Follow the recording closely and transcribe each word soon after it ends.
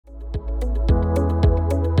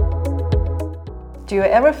Do you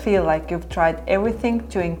ever feel like you've tried everything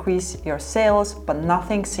to increase your sales, but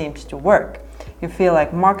nothing seems to work? You feel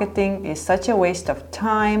like marketing is such a waste of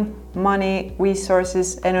time, money,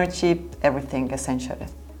 resources, energy, everything essentially.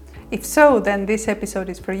 If so, then this episode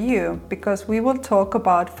is for you, because we will talk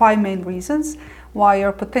about 5 main reasons why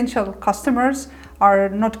your potential customers are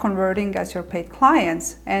not converting as your paid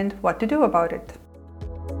clients and what to do about it.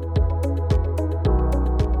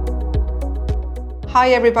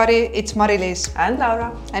 Hi everybody, it's Mari-Liis And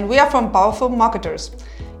Laura. and we are from Powerful Marketers.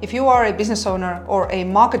 If you are a business owner or a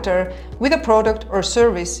marketer with a product or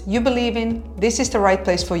service you believe in, this is the right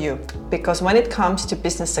place for you. Because when it comes to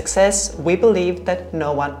business success, we believe that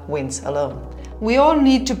no one wins alone. We all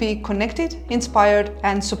need to be connected, inspired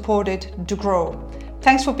and supported to grow.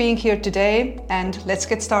 Thanks for being here today and let's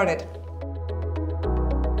get started.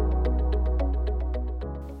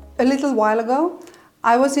 A little while ago,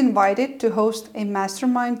 I was invited to host a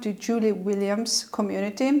mastermind to Julie Williams'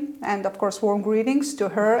 community, and of course warm greetings to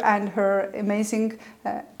her and her amazing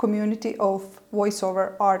community of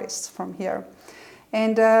voiceover artists from here.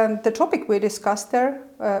 And the topic we discussed there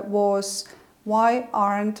was why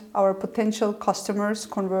aren't our potential customers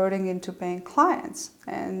converting into paying clients,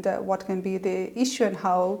 and what can be the issue and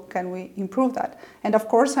how can we improve that. And of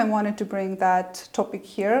course I wanted to bring that topic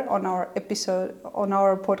here on our episode, on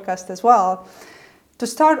our podcast as well. To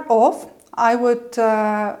start off, I would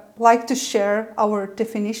like to share our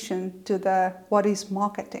definition to what is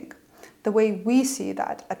marketing. The way we see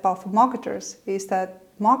that at Powerful Marketers is that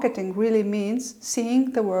marketing really means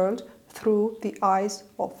seeing the world through the eyes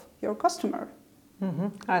of your customer.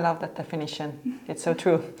 I love that definition. It's so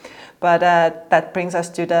true. But that brings us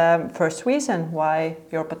to the first reason why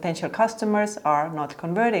your potential customers are not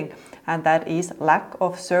converting, and that is lack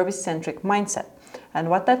of service-centric mindset. And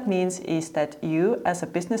what that means is that you as a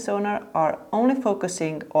business owner are only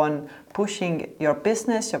focusing on pushing your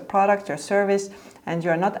business, your product, your service, and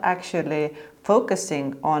you're not actually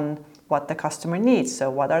focusing on what the customer needs. So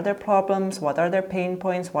what are their problems, what are their pain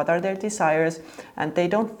points, what are their desires, and they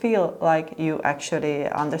don't feel like you actually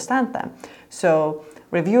understand them. So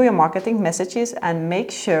review your marketing messages and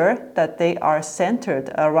make sure that they are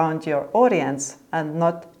centered around your audience and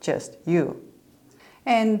not just you.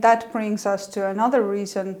 And that brings us to another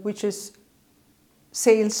reason, which is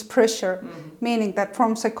sales pressure, meaning that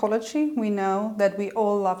from psychology we know that we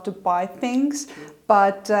all love to buy things,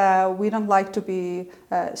 but we don't like to be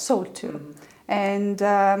sold to. And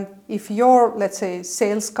if your, let's say,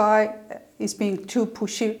 sales guy is being too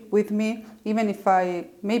pushy with me, even if I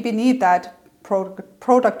maybe need that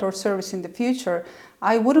product or service in the future,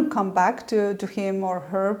 I wouldn't come back to him or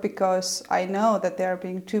her because I know that they're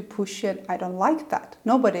being too pushy and I don't like that.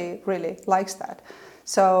 Nobody really likes that.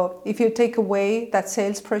 So if you take away that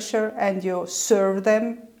sales pressure and you serve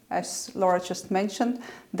them, as Laura just mentioned,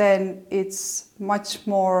 then it's much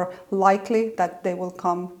more likely that they will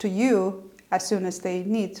come to you as soon as they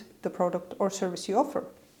need the product or service you offer.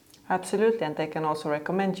 Absolutely, and they can also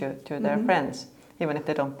recommend you to their friends, even if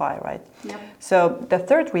they don't buy, right? Yep. So the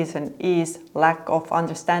third reason is lack of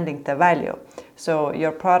understanding the value. So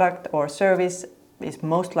your product or service is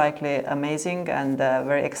most likely amazing and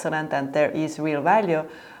very excellent, and there is real value,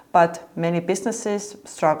 but many businesses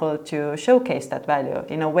struggle to showcase that value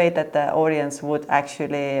in a way that the audience would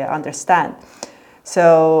actually understand.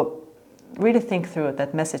 So really think through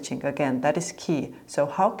that messaging again, that is key. So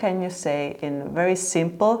how can you say in very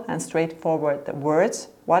simple and straightforward words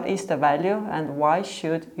what is the value and why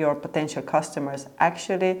should your potential customers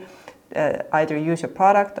actually either use your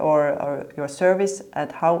product or your service,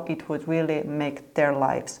 and how it would really make their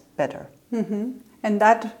lives better. And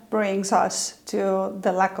that brings us to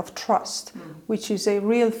the lack of trust, which is a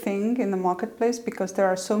real thing in the marketplace because there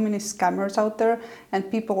are so many scammers out there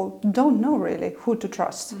and people don't know really who to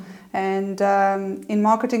trust. And in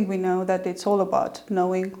marketing we know that it's all about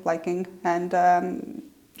knowing, liking and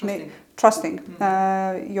trusting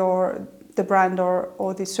the brand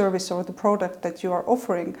or the service or the product that you are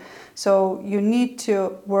offering. So you need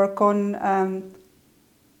to work on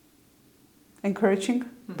encouraging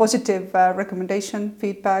positive recommendation,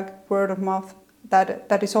 feedback, word of mouth.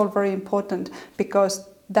 That is all very important because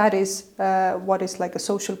that is what is like a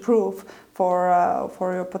social proof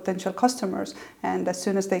for your potential customers. And as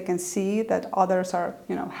soon as they can see that others are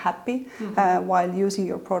happy while using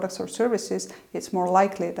your products or services, it's more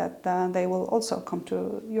likely that they will also come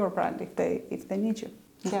to your brand if they need you.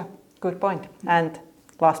 Yeah, good point. And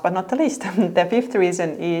last but not the least, the fifth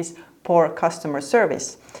reason is poor customer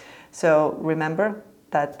service. So remember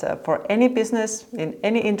that for any business in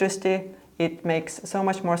any industry, it makes so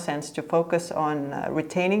much more sense to focus on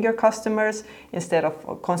retaining your customers instead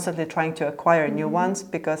of constantly trying to acquire new ones,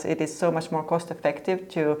 because it is so much more cost effective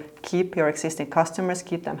to keep your existing customers,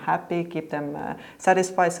 keep them happy, keep them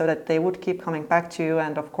satisfied, so that they would keep coming back to you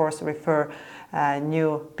and of course refer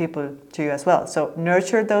new people to you as well. So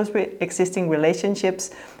nurture those existing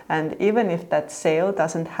relationships, and even if that sale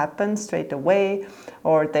doesn't happen straight away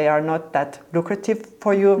or they are not that lucrative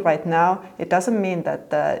for you right now, it doesn't mean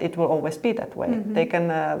that it will always be that way. They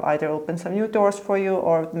can either open some new doors for you,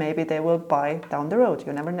 or maybe they will buy down the road.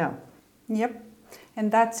 You never know. Yep,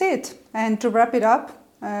 and that's it. And to wrap it up,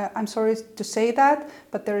 I'm sorry to say that,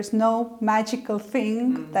 but there is no magical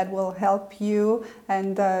thing that will help you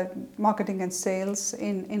and marketing and sales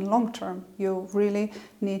in long term. You really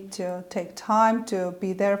need to take time to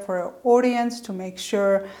be there for your audience, to make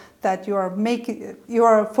sure that you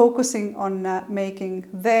are focusing on making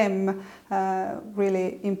them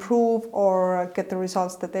really improve or get the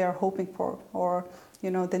results that they are hoping for, or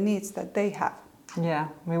the needs that they have. Yeah,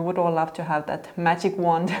 we would all love to have that magic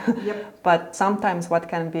wand. Yep. But sometimes what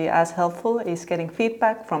can be as helpful is getting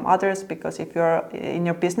feedback from others, because if you're in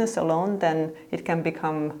your business alone, then it can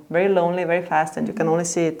become very lonely very fast, and you can only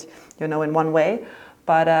see it, in one way.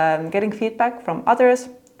 But getting feedback from others,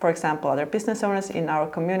 for example, other business owners in our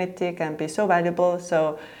community, can be so valuable.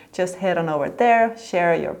 So just head on over there,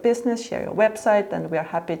 share your business, share your website, and we are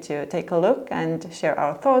happy to take a look and share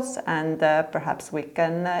our thoughts, and perhaps we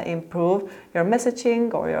can improve your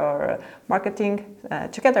messaging or your marketing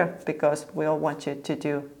together, because we all want you to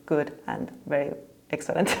do good and very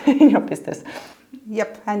excellent in your business.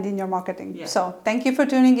 Yep, and in your marketing. Yeah. So thank you for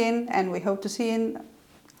tuning in, and we hope to see you in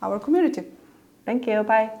our community. Thank you,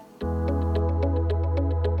 bye.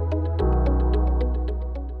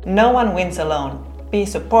 No one wins alone. Be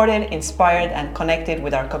supported, inspired, and connected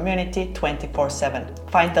with our community 24/7.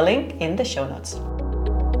 Find the link in the show notes.